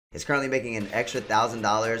It's currently making an extra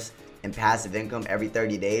 $1,000 in passive income every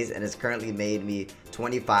 30 days, and it's currently made me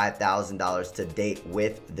 $25,000 to date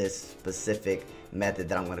with this specific method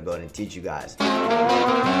that I'm going to go ahead and teach you guys.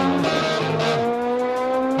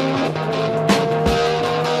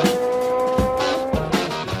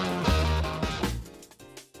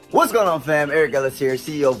 What's going on, fam? Eric Ellis here,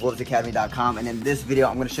 CEO of BulletsAcademy.com, and in this video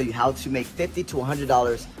I'm going to show you how to make $50 to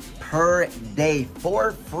 $100 per day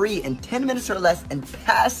for free in 10 minutes or less in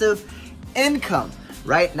passive income.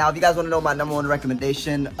 Right now, if you guys want to know my #1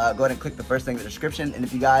 recommendation, go ahead and click the first link in the description. And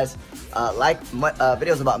if you guys like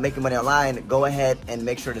videos about making money online, go ahead and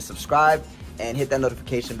make sure to subscribe and hit that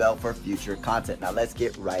notification bell for future content. Now let's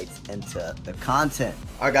get right into the content.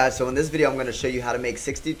 Alright guys, so in this video I'm going to show you how to make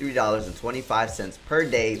 $63.25 per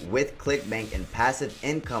day with Clickbank and passive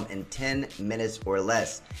income in 10 minutes or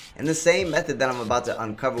less. And the same method that I'm about to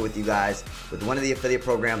uncover with you guys with one of the affiliate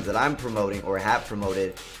programs that I'm promoting or have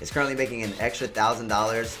promoted is currently making an extra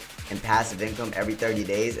 $1,000 in passive income every 30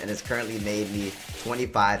 days, and it's currently made me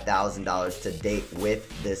 $25,000 to date with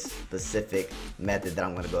this specific method that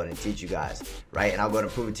I'm going to go ahead and teach you guys, right? And I'll go ahead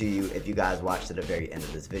and prove it to you if you guys watch to the very end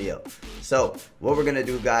of this video. So what we're going to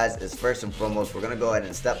do, guys, is first and foremost, we're going to go ahead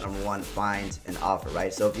and step #1, find an offer,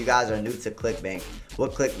 right? So if you guys are new to Clickbank,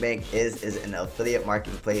 what Clickbank is an affiliate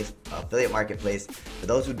marketplace. For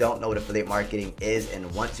those who don't know what affiliate marketing is and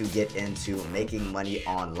want to get into making money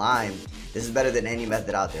online, this is better than any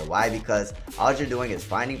method out there. Why? Because all you're doing is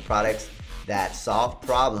finding products that solve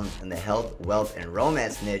problems in the health, wealth, and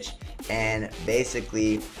romance niche, and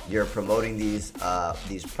basically you're promoting these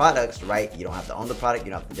products, right? You don't have to own the product,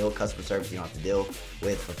 you don't have to deal with customer service, you don't have to deal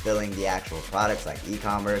with fulfilling the actual products like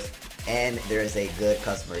e-commerce, and there is a good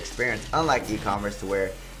customer experience, unlike e-commerce, to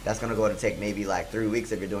where that's going to go ahead and take maybe like 3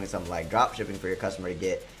 weeks if you're doing something like drop shipping for your customer to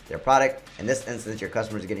get their product. In this instance, your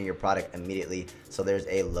customer is getting your product immediately, so there's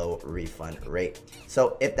a low refund rate.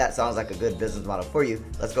 So if that sounds like a good business model for you,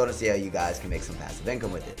 let's go and see how you guys can make some passive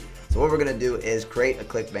income with it. So what we're going to do is create a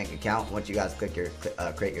Clickbank account. Once you guys create your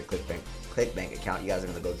Clickbank account, you guys are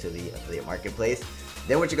going to go to the affiliate marketplace.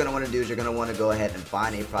 Then what you're going to want to do is you're going to want to go ahead and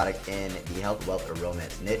find a product in the health, wealth, or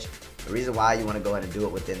romance niche. The reason why you want to go ahead and do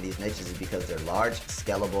it within these niches is because they're large,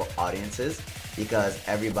 scalable audiences, because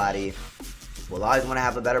everybody will always want to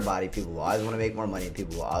have a better body, people will always want to make more money, and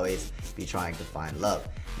people will always be trying to find love.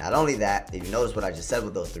 Not only that, if you notice what I just said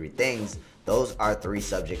with those 3 things, those are 3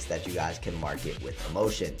 subjects that you guys can market with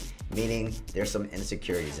emotion, meaning there's some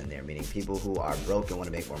insecurities in there, meaning people who are broke and want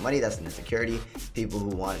to make more money, that's an insecurity. People who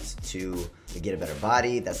want to get a better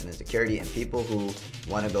body, that's an insecurity. And people who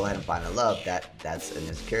want to go ahead and find a love, that's an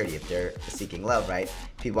insecurity. If they're seeking love, right,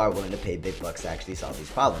 people are willing to pay big bucks to actually solve these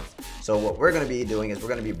problems. So what we're going to be doing is we're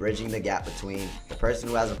going to be bridging the gap between the person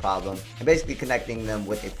who has a problem and basically connecting them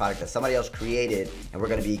with a product that somebody else created, and we're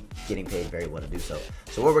going to be getting paid very well to do so.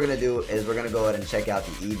 So what we're going to do is we're going to go ahead and check out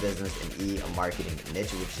the e-business and e-marketing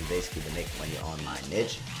niche, which is basically the make money online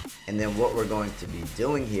niche. And then what we're going to be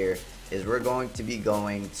doing here is we're going to be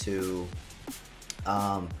going to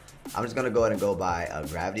I'm just going to go ahead and go by a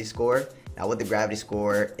gravity score. Now what the gravity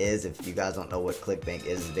score is, if you guys don't know what Clickbank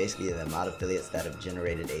is basically the amount of affiliates that have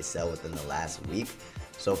generated a sale within the last week.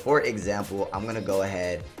 So for example, I'm going to go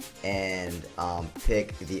ahead and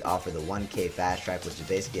pick the offer, the 1K fast track, which is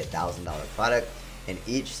basically a $1,000 product. And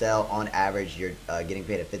each sale, on average, you're getting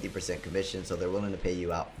paid a 50% commission, so they're willing to pay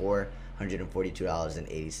you out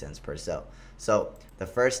 $442.80 per sale. So the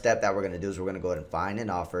first step that we're going to do is we're going to go ahead and find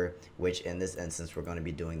an offer, which in this instance, we're going to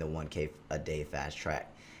be doing the 1K a day fast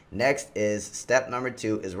track. Next is step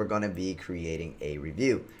 #2 is we're going to be creating a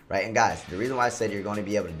review, right? And guys, the reason why I said you're going to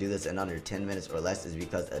be able to do this in under 10 minutes or less is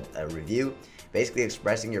because a review, basically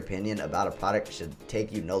expressing your opinion about a product, should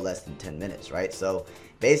take you no less than 10 minutes, right? So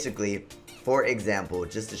basically, for example,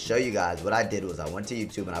 just to show you guys, what I did was I went to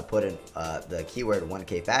YouTube and I put in the keyword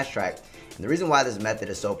 1K fast track. And the reason why this method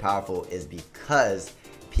is so powerful is because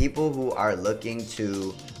people who are looking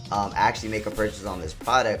to actually make a purchase on this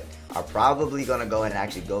product are probably going to go ahead and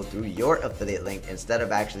actually go through your affiliate link instead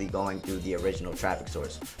of actually going through the original traffic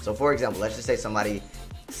source. So for example, let's just say somebody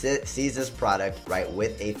sees this product, right,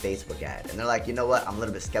 with a Facebook ad, and they're like, you know what, I'm a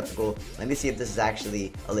little bit skeptical, let me see if this is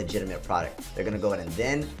actually a legitimate product. They're going to go ahead and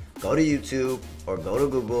then go to YouTube or go to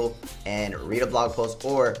Google and read a blog post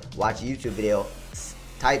or watch a YouTube video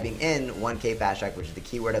typing in 1K fast track, which is the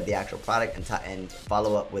keyword of the actual product, and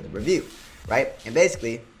follow up with a review, right? And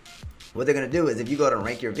basically what they're going to do is if you go to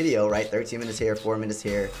rank your video, right, 13 minutes here, 4 minutes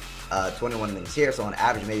here, 21 minutes here, so on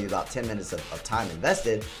average maybe about 10 minutes of time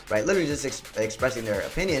invested, right, literally just expressing their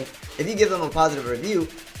opinion. If you give them a positive review,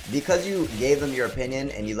 because you gave them your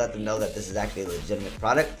opinion and you let them know that this is actually a legitimate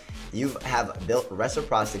product, you have built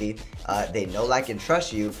reciprocity. They know, like, and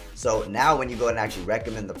trust you. So now when you go and actually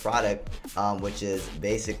recommend the product, which is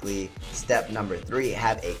basically step number 3,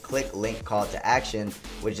 have a click link call to action,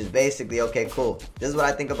 which is basically, okay, cool, this is what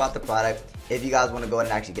I think about the product. If you guys want to go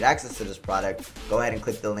ahead and actually get access to this product, go ahead and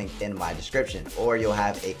click the link in my description, or you'll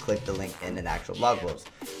have a click the link in an actual blog post.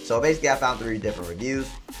 So basically I found 3 different reviews.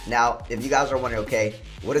 Now, if you guys are wondering, okay,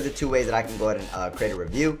 what are the 2 ways that I can go ahead and create a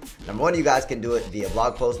review? Number 1, you guys can do it via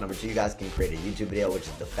blog post. Number 2, you guys can create a YouTube video, which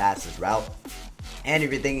is the fastest route. And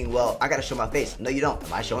if you're thinking, well, I gotta show my face. No, you don't.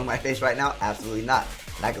 Am I showing my face right now? Absolutely not.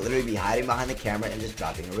 And I could literally be hiding behind the camera and just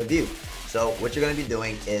dropping a review. So what you're gonna be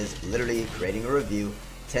doing is literally creating a review,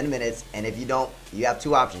 10 minutes, and if you don't, you have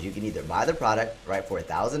 2 options. You can either buy the product, right, for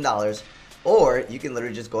 $1,000, or you can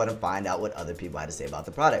literally just go ahead and find out what other people had to say about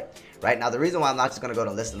the product, right? Now, the reason why I'm not just going to go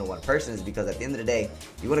and listen to one person is because at the end of the day,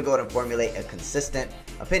 you want to go ahead and formulate a consistent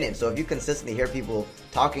opinion. So if you consistently hear people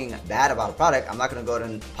talking bad about a product, I'm not going to go ahead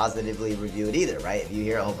and positively review it either, right? If you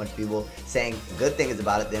hear a whole bunch of people saying good things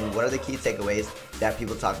about it, then what are the key takeaways that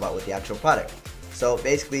people talk about with the actual product? So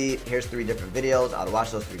basically, here's 3 different videos. I'll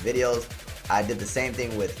watch those 3 videos. I did the same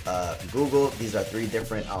thing with Google. These are 3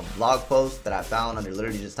 different blog posts that I found under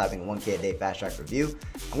literally just typing 1K a day fast track review.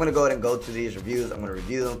 I'm going to go ahead and go through these reviews. I'm going to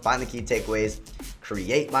review them, find the key takeaways,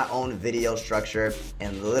 create my own video structure,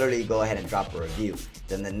 and literally go ahead and drop a review.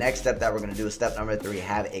 Then the next step that we're going to do is step number 3,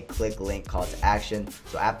 have a click link call to action.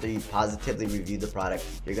 So after you positively review the product,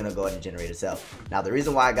 you're going to go ahead and generate a sale. Now, the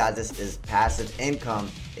reason why, guys, this is passive income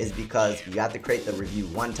is because you have to create the review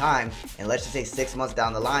 1 time, and let's just say 6 months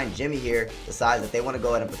down the line, Jimmy here decides that they want to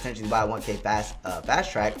go ahead and potentially buy a 1K fast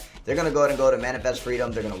track. They're going to go ahead and go to Manifest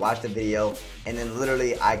Freedom. They're going to watch the video, and then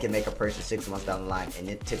literally I can make a purchase 6 months down the line, and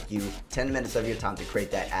it took you 10 minutes of your time to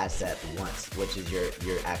create that asset once, which is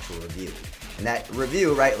your actual review. And that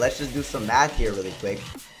review, right, let's just do some math here really quick.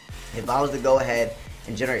 If I was to go ahead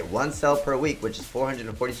and generate 1 sale per week, which is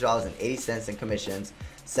 $442.80 in commissions,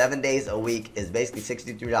 7 days a week is basically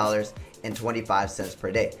 $63.25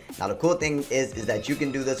 per day. Now, the cool thing is that you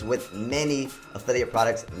can do this with many affiliate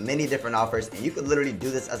products, many different offers, and you could literally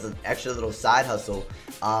do this as an extra little side hustle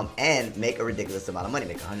and make a ridiculous amount of money.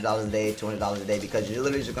 Make $100 a day, $200 a day, because you're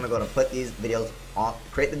literally just going to go and put these videos on,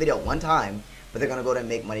 create the video 1 time, but they're going to go and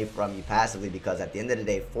make money from you passively, because at the end of the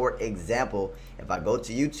day, for example, if I go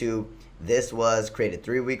to YouTube, this was created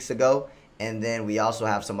 3 weeks ago, and then we also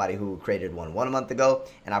have somebody who created one month ago,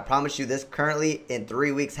 and I promise you this currently in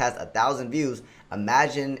 3 weeks has 1,000 views.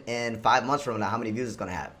 Imagine in 5 months from now how many views it's going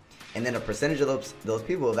to have. And then a percentage of those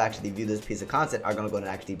people who have actually viewed this piece of content are going to go and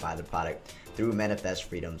actually buy the product through Manifest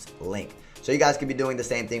Freedom's link. So you guys could be doing the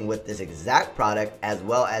same thing with this exact product as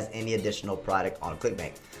well as any additional product on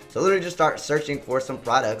Clickbank. So literally just start searching for some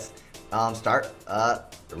products, start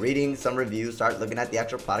reading some reviews, start looking at the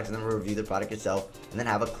actual products, and then review the product yourself, and then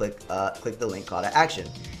have a click the link call to action.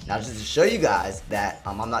 Now, just to show you guys that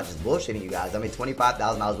I'm not just bullshitting you guys, I made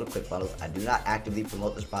 $25,000 with ClickFunnels. I do not actively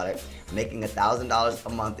promote this product. I'm making $1,000 a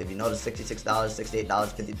month. If you notice, $66, $68,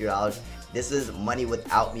 $53. This is money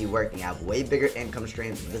without me working. I have way bigger income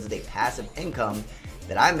streams. This is a passive income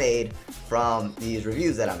that I made from these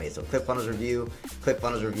reviews that I made. So ClickFunnels review,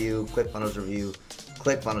 ClickFunnels review, ClickFunnels review,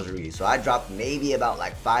 ClickFunnels review. So I dropped maybe about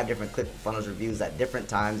like 5 different ClickFunnels reviews at different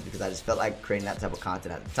times because I just felt like creating that type of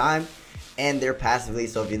content at the time. And they're passively,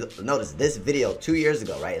 so if you notice this video 2 years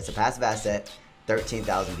ago, right? It's a passive asset,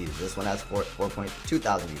 13,000 views. This one has 4.2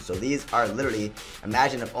 thousand views. So these are literally,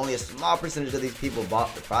 imagine if only a small percentage of these people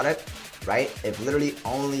bought the product, right? If literally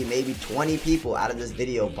only maybe 20 people out of this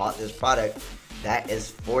video bought this product, that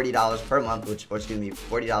is $40 per month, or excuse me,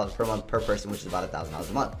 $40 per month per person, which is about $1,000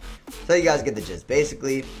 a month. So you guys get the gist.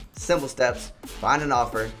 Basically, simple steps: find an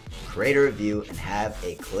offer, create a review, and have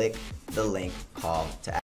a click the link call to action.